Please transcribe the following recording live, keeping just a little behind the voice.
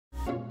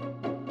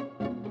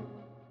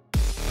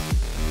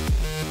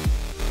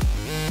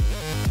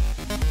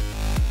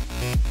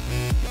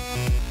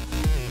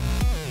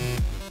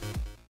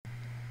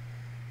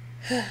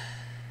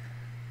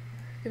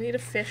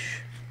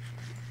fish.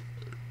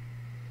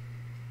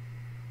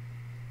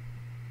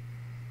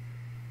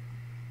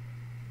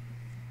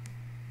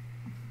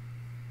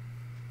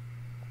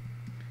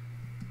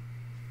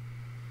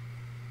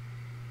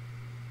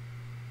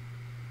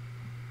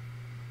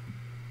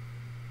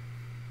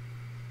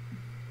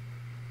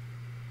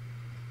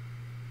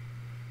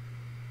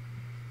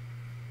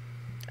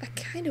 I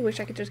kind of wish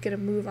I could just get a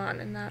move on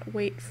and not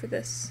wait for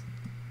this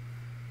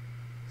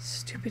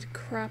stupid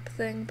crop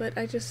thing, but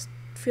I just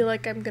feel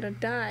like I'm gonna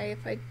die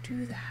if I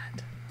do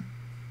that.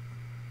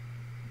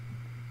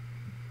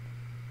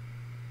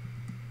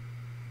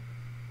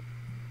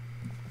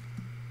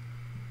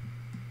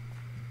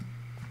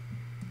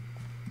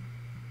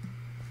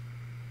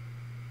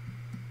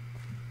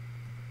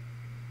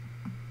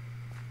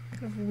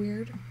 Kind of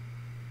weird.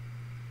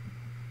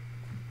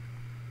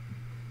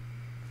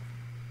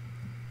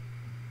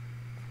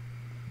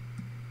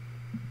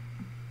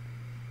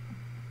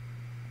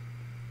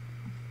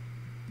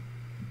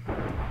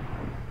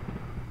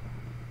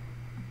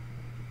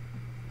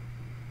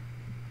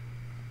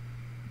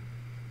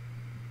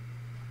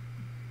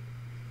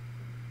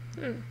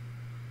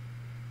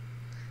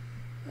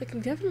 I can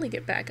definitely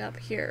get back up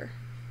here,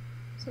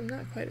 so I'm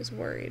not quite as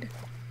worried.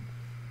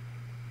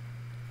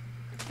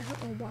 I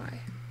don't know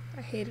why.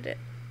 I hated it.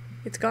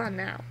 It's gone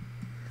now.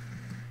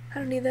 I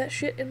don't need that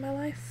shit in my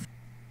life.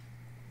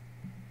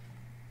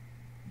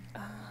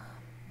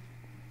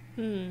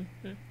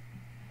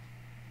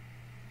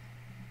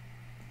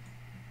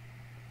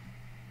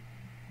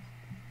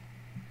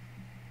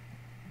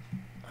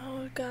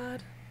 Oh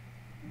god.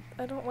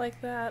 I don't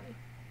like that.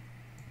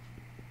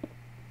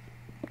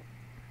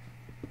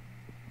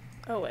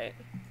 Oh wait.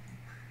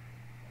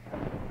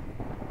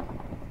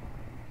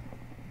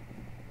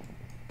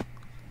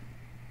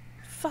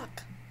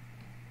 Fuck.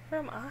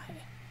 Where am I?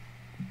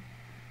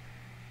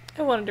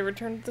 I wanted to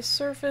return to the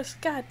surface.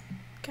 God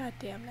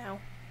damn now.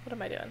 What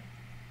am I doing?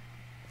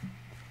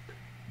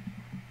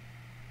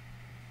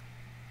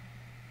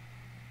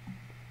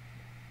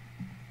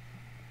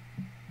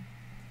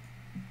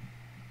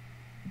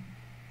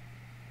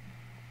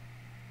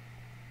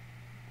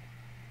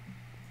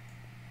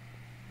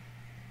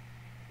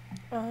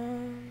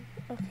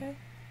 Okay.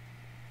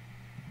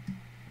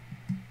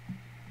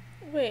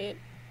 Wait.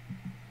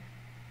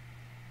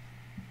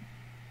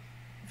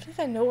 I feel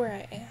like I know where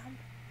I am.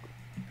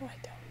 No, I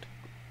don't.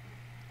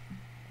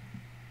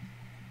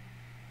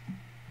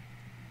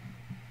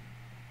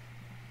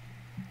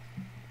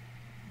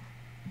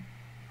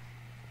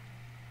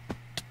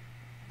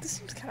 This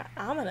seems kind of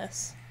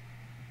ominous.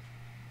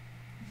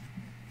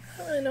 I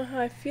don't really know how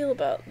I feel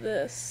about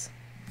this.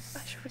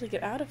 I should really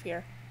get out of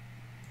here.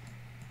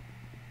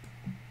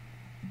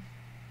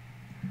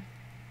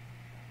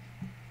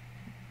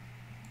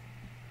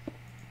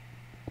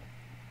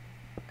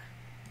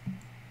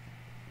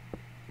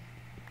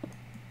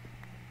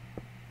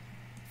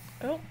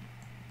 Oh.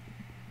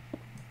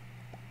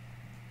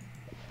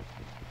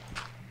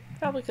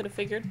 Probably could have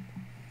figured.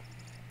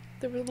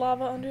 There was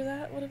lava under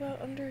that? What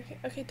about under here?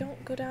 Okay,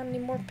 don't go down any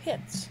more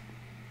pits.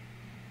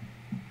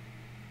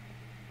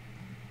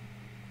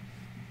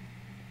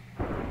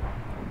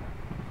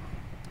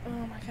 Oh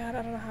my god,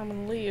 I don't know how I'm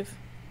gonna leave.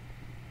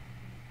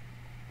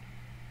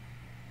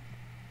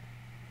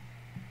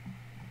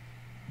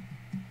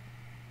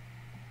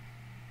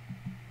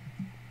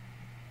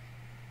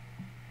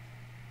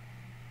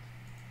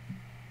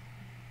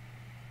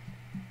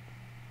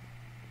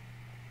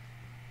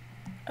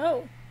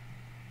 Oh.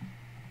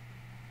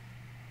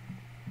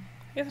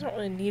 I guess I don't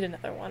really need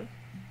another one.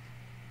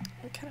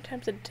 I'm kind of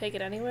tempted to take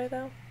it anyway,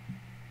 though.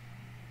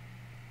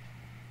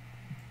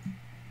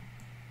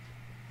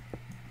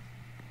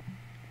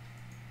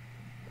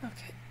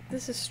 Okay,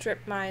 this is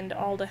strip mined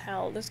all to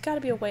hell. There's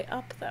gotta be a way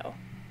up, though.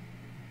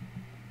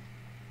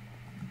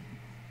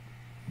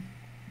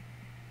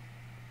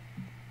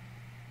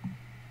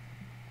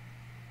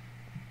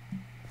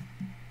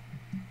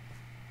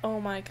 Oh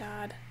my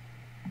god.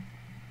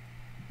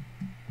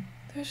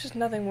 There's just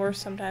nothing worse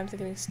sometimes than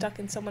getting stuck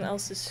in someone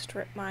else's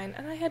strip mine.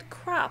 And I had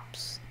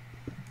crops.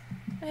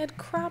 I had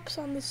crops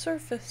on the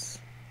surface.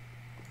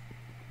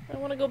 I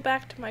want to go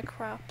back to my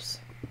crops.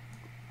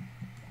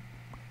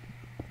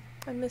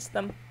 I miss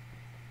them.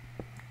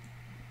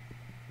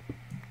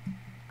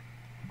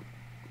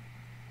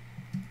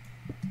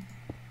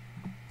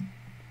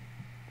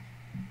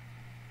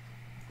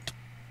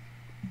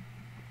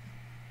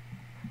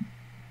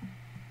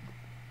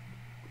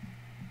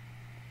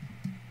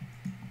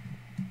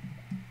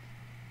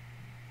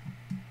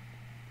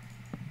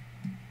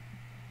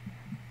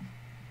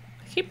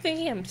 I keep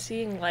thinking I'm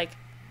seeing, like,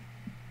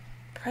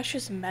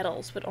 precious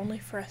metals, but only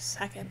for a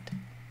second.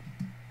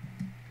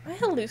 Am I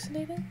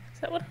hallucinating? Is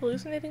that what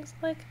hallucinating's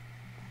like?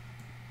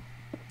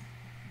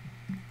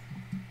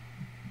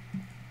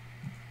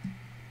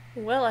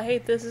 Well, I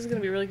hate this. This is gonna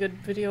be a really good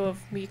video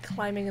of me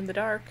climbing in the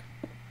dark.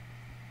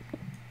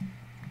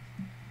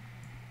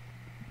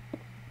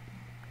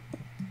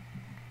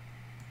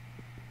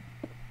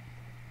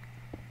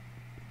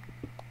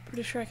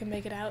 Pretty sure I can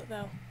make it out,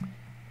 though.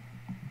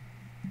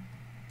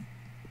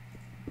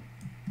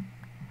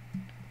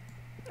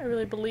 I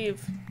really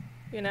believe,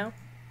 you know?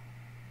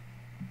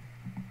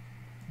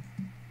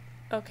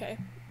 Okay.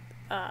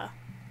 Well,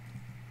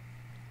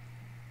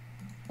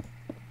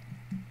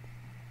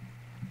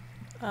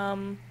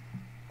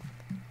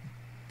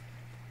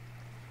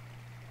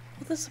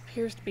 this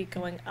appears to be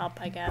going up,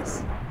 I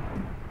guess.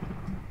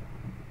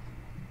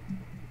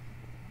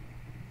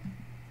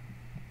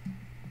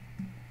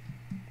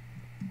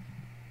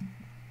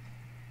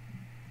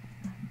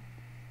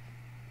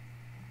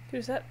 Dude,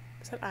 is that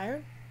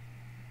iron?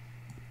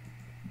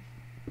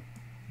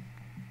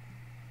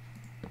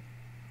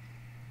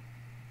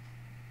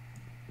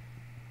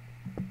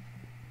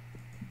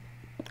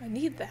 I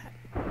need that.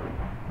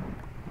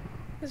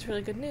 This is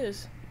really good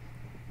news.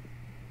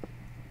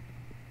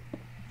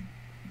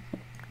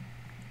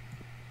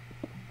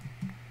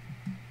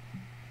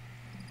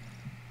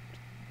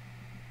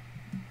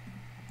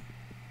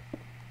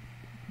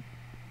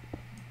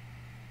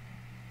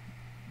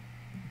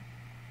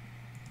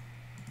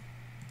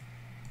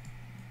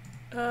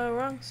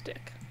 Wrong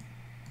stick.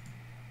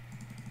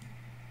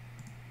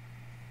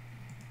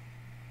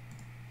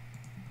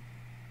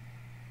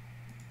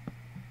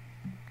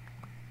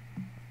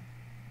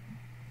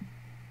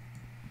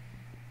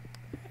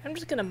 I'm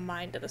just gonna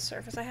mine to the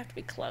surface. I have to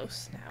be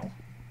close now.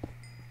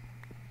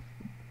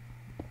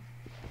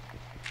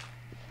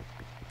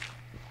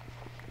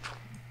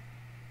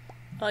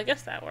 Well, I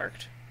guess that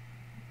worked.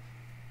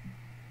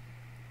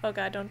 Oh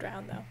god, don't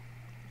drown though.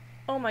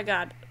 Oh my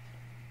god.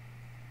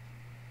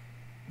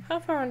 How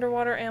far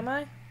underwater am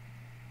I?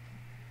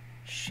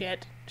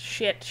 Shit.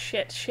 Shit,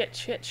 shit, shit,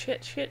 shit,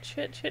 shit, shit,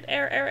 shit, shit.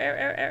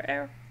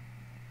 Air.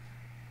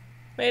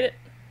 Made it.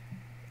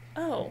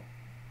 Oh.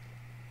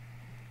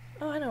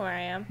 Oh, I know where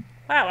I am.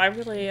 Wow, I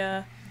really,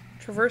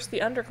 traversed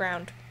the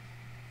underground.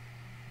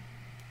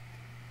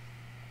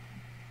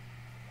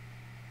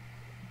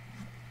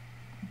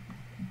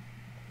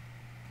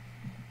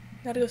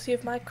 Gotta go see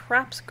if my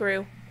crops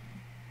grew.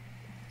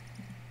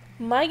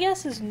 My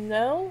guess is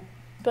no,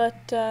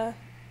 but,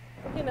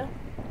 you know.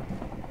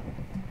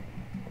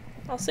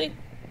 I'll see.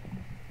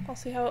 I'll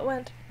see how it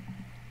went.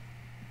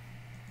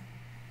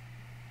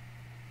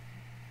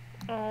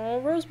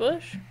 Oh,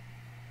 rosebush.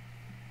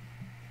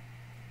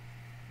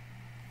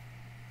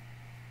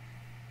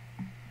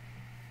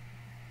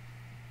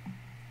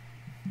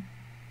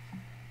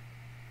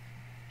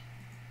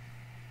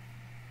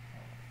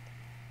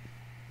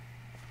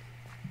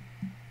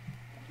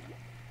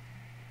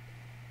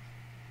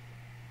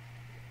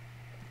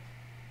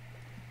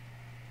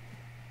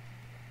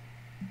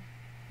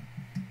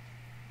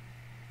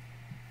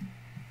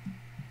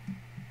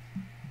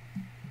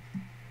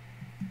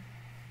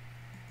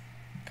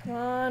 Come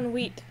on,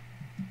 wheat.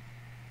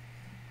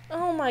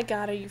 Oh my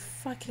god, are you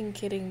fucking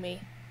kidding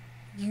me?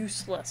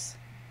 Useless.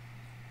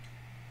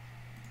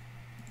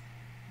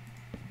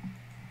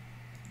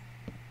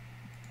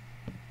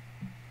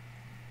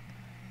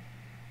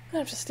 I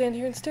have to stand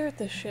here and stare at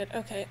this shit.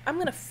 Okay, I'm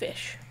gonna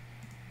fish.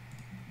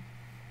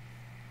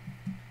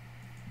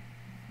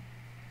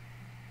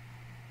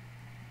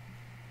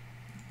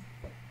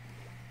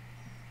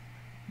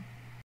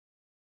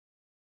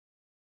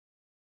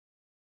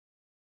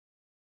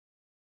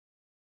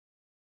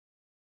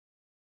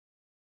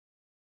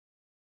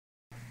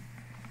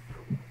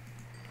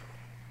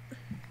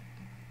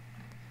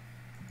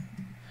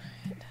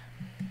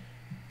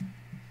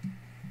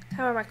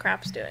 How are my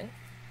crops doing?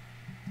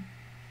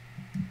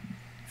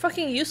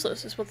 Fucking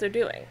useless is what they're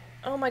doing.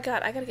 Oh my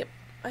god, I gotta get...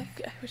 I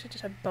wish I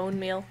just had bone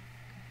meal.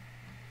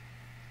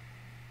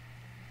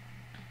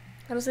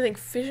 I honestly think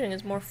fishing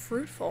is more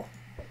fruitful.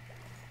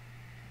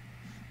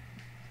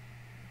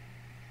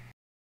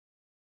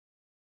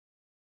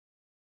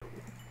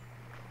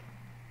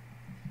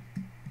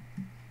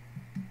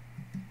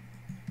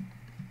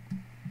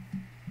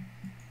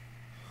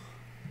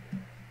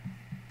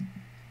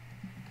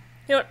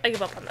 You know what? I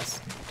give up on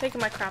this. Taking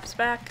my crops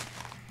back.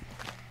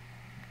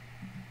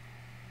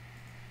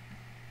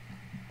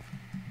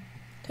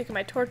 Taking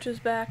my torches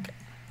back.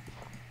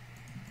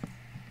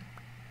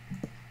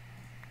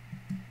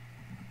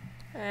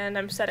 And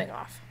I'm setting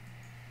off.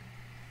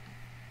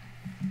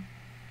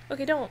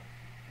 Okay, don't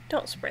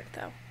sprint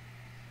though.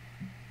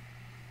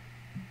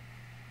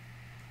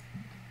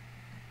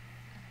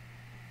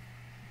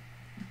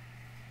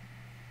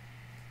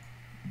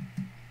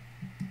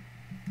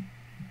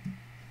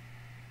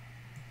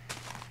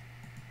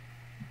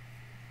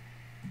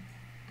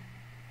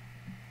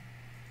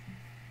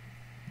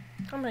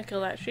 I'm gonna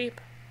kill that sheep.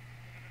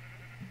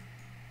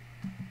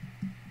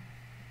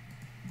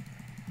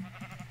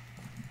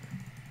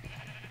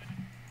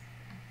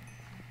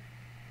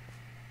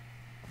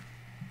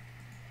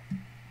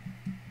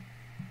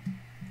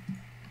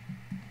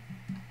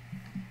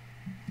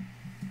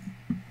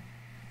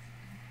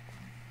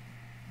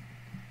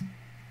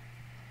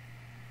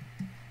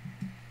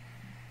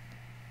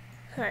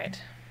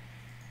 Alright.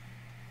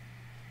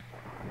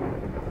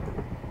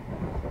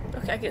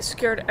 Okay, I get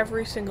scared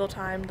every single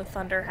time the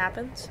thunder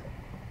happens.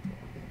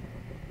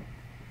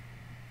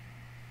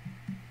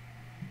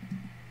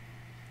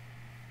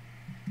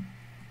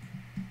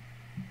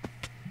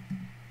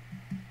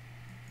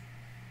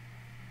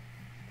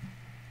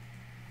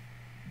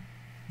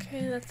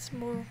 Okay, that's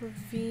more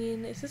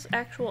ravine. Is this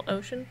actual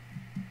ocean?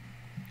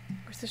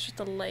 Or is this just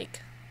a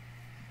lake?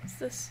 What's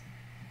this?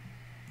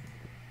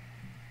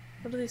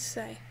 What do these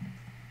say?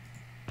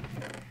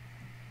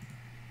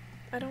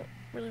 I don't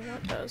really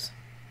want those.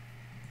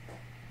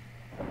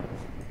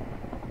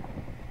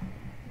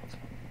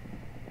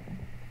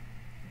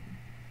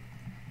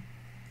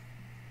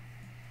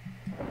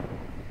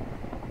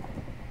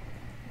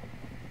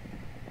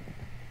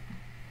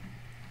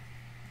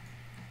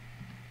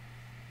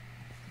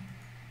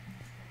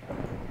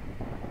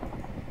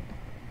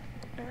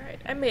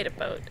 Alright, I made a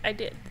boat. I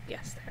did.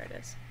 Yes, there it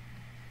is.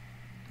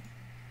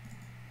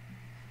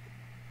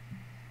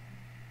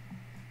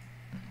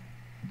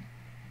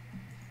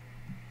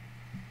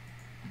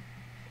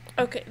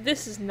 Okay,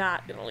 this is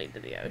not gonna lead to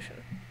the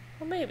ocean.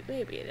 Well,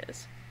 maybe it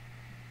is.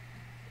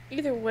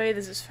 Either way,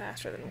 this is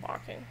faster than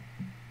walking.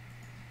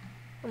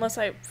 Unless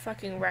I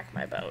fucking wreck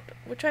my boat,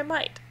 which I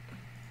might.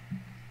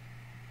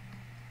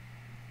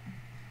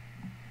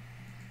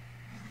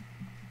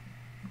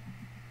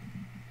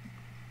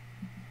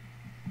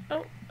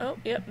 Oh,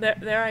 yep,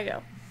 there I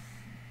go.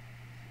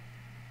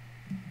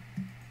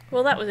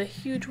 Well, that was a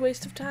huge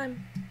waste of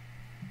time.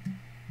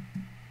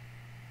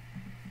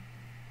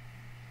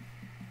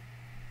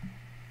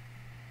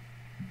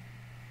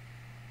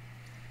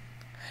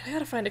 I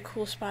gotta find a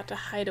cool spot to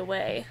hide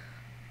away.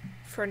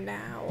 For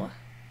now.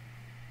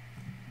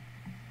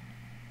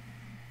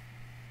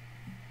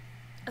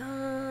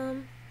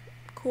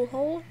 Cool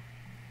hole?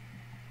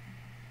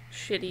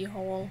 Shitty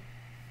hole.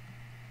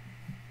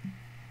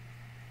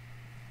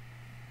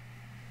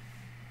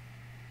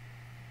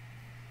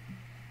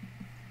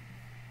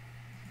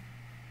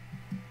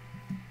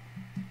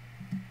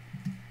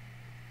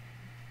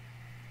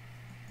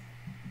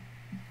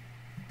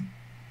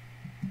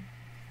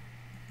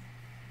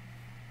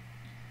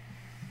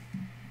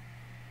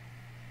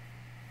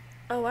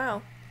 Oh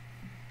wow.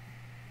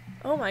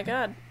 Oh my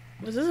god.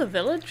 Was this a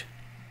village?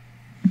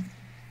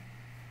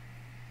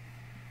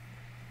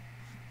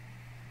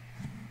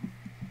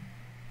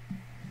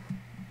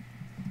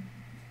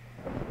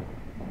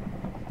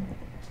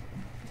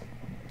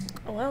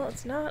 Well,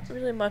 it's not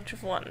really much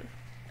of one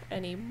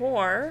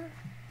anymore.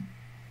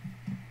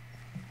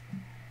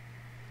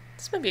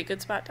 This might be a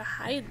good spot to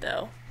hide,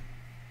 though.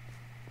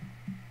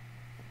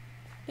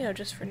 You know,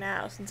 just for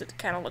now, since it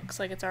kind of looks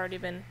like it's already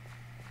been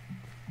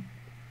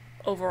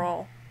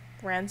overall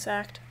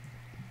ransacked.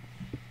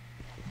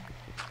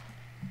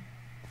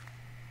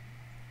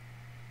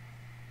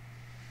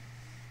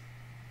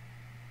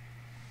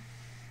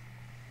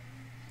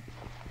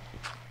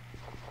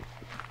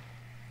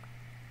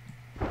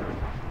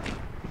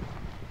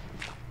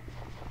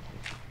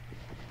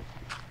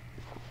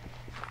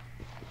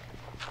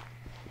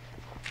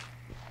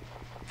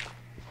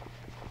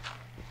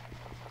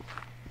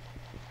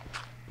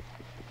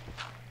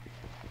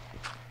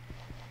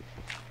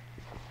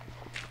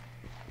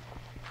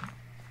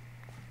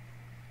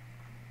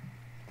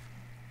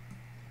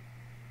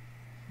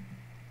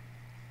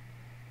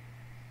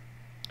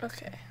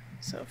 Okay,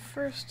 so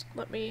first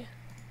let me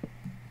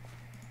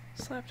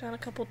slap down a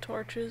couple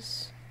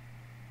torches.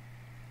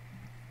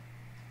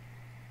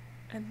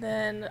 And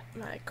then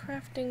my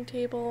crafting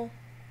table.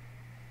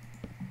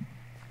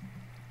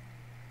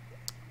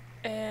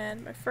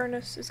 And my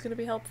furnace is going to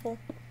be helpful.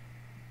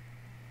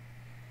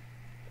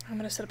 I'm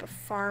going to set up a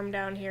farm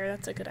down here.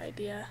 That's a good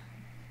idea.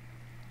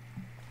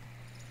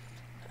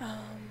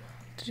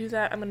 To do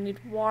that, I'm going to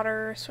need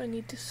water, so I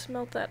need to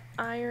smelt that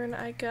iron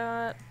I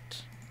got.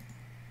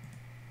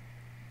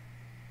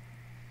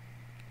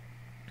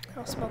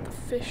 I'll smelt the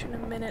fish in a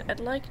minute. I'd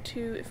like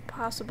to, if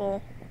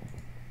possible,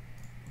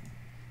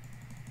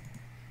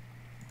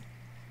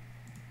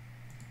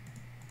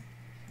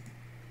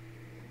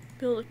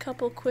 build a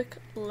couple quick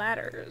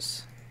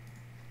ladders.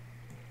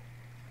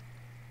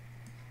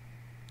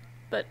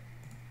 But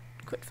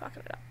quit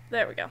fucking it up.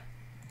 There we go.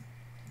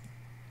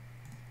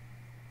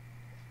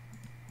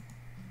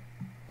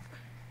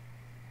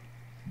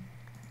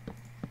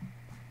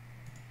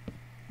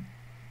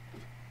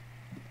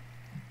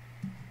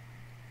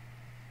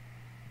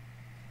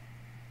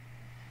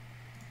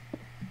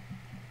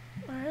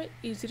 Alright,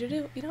 easy to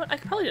do. You know what? I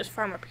could probably just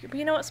farm up here. But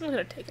you know what? Someone's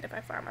gonna take it if I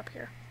farm up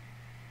here.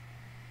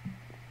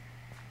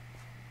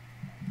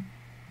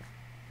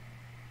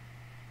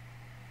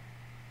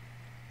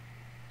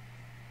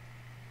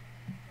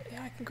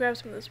 Yeah, I can grab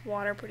some of this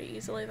water pretty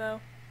easily, though.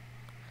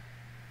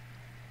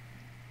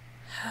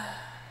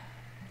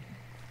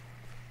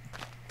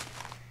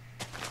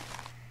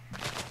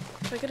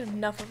 If I get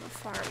enough of a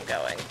farm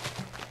going,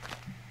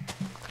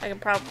 I can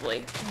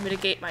probably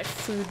mitigate my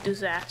food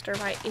disaster,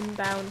 my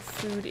inbound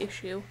food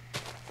issue.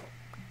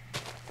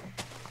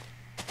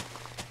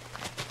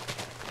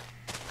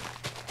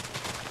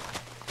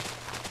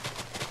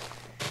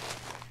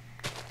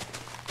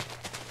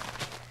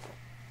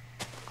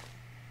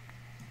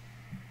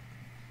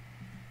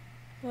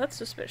 Well, that's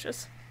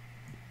suspicious.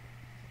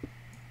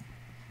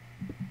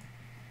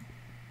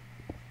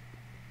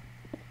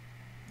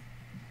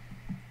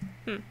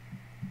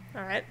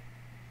 Alright.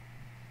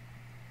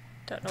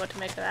 Don't know what to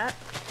make of that.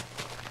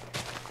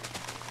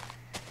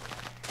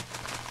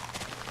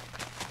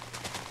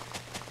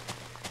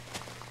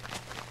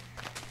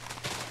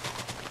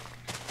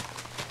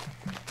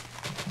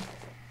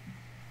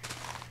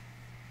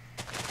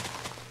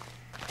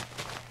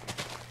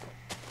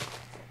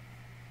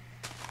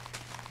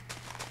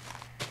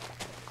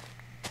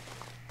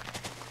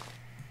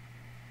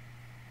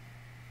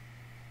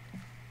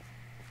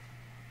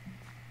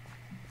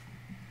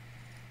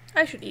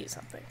 I should eat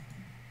something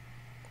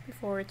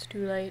before it's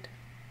too late.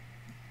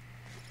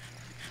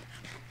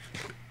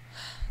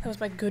 That was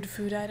my good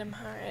food item.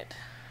 Alright.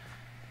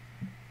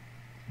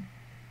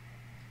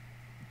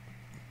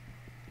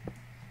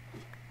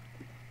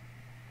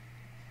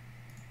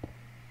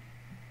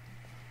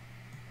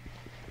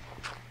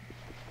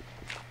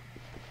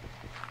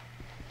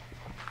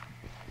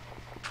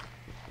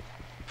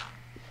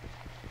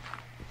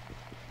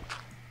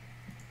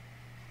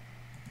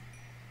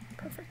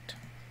 Perfect.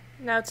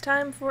 Now it's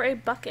time for a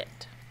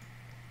bucket.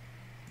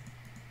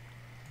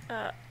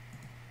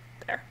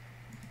 There.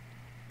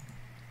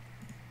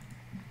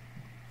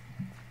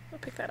 I'll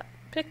pick that up.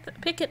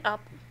 Pick it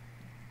up.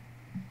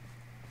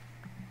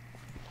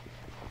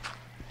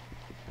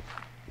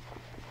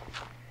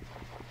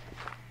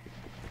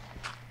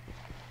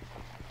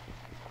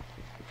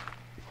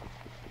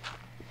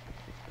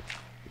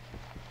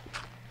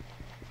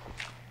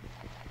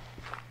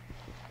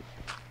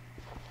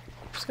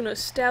 I'm just gonna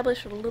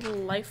establish a little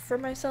life for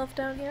myself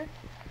down here.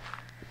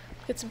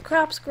 Get some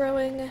crops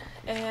growing,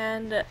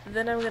 and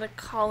then I'm gonna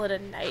call it a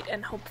night,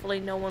 and hopefully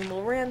no one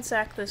will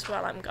ransack this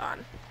while I'm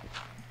gone.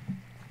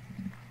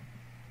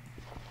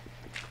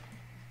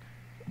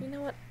 You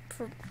know what?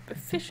 For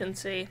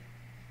efficiency,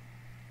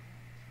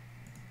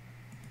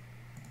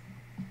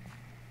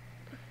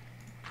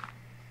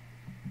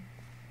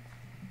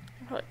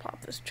 I'll probably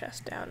plop this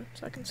chest down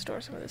so I can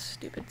store some of this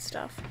stupid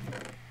stuff.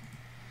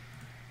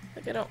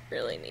 Like, I don't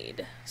really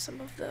need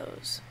some of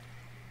those.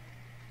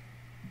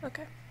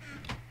 Okay.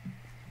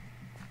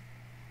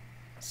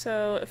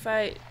 So if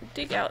I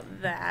dig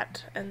out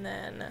that, and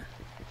then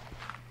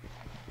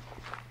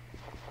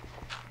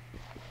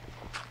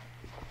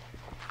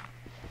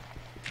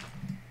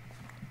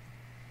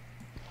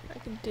I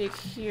can dig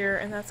here,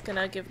 and that's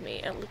gonna give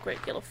me a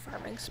great deal of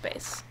farming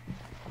space.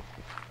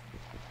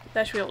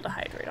 That should be able to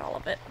hydrate all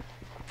of it.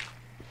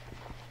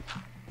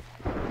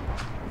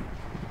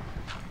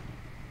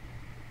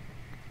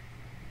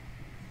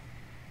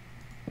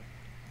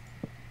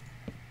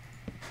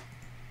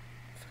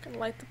 If I can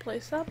light the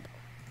place up.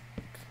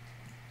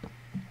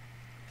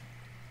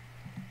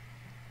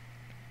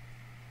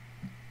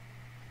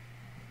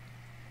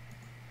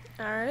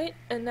 Alright,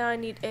 and now I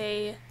need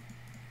a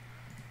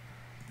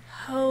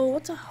hoe.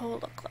 What's a hoe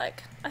look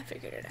like? I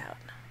figured it out.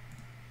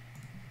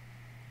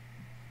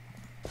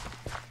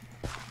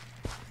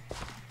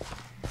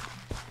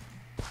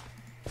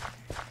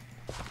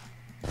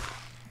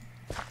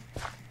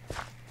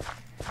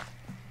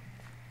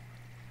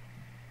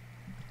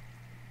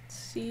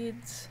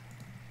 Seeds.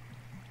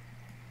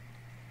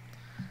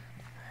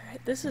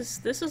 Alright, this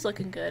is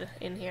looking good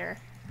in here.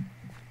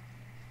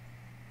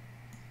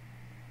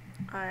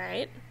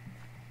 Alright.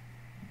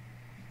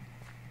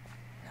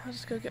 I'll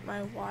just go get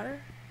my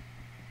water.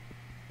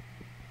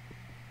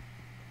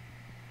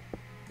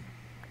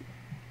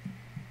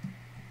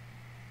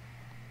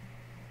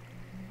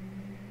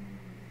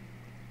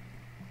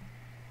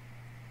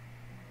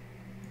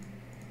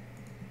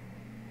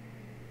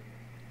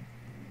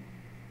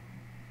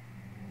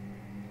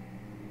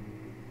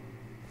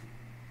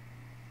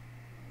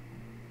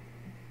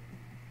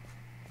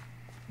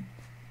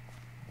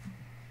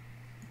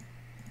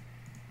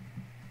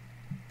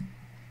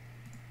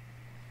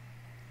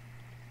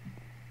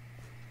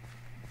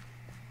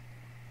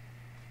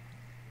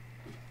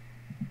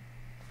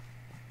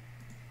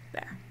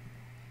 There.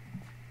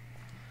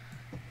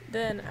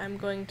 Then I'm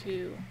going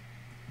to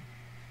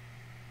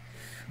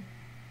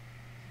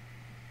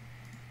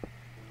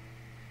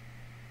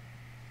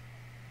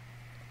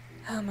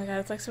oh my god,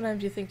 it's like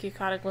sometimes you think you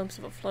caught a glimpse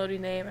of a floaty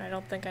name, and I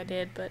don't think I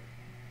did, but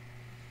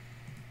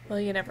well,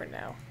 you never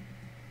know.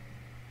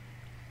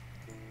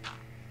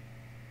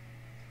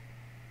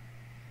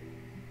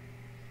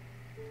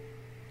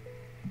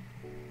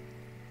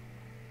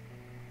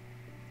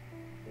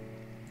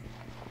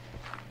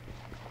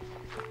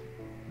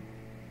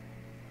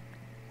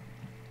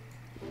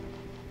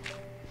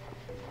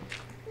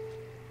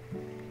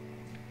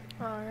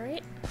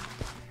 Alright.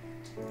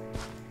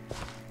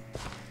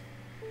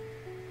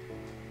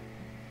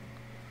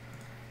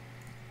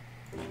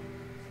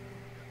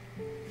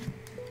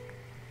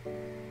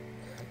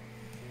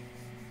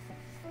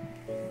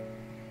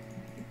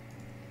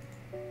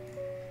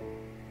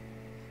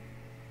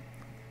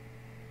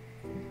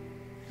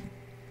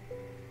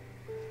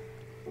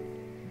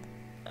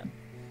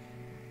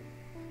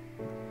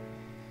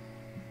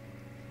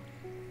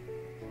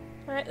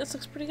 Alright, this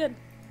looks pretty good.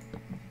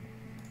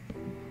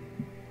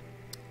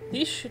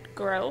 These should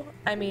grow.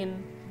 I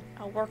mean,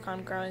 I'll work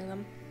on growing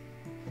them.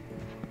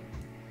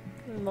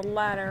 And the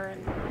ladder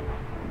and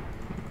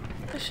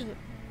I shouldn't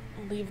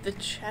leave the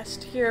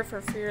chest here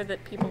for fear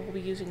that people will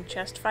be using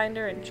chest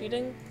finder and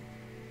cheating,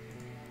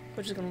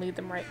 which is going to lead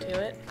them right to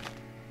it.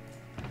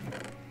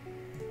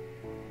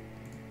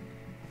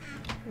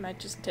 I might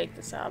just take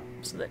this up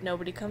so that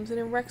nobody comes in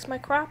and wrecks my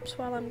crops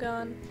while I'm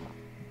gone.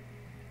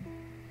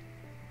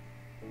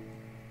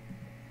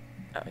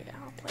 Oh yeah,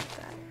 I'll plant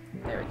that.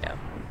 There we go.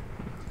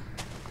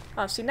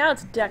 Oh, see, now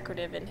it's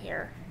decorative in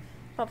here.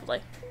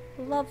 Lovely.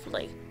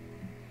 Lovely.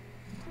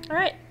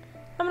 Alright,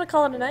 I'm gonna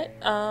call it a night,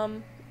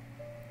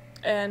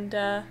 and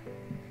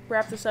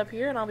wrap this up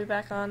here, and I'll be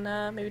back on,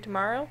 maybe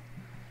tomorrow.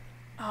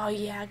 Oh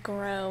yeah,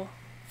 grow.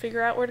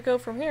 Figure out where to go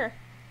from here.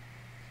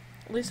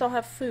 At least I'll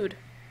have food.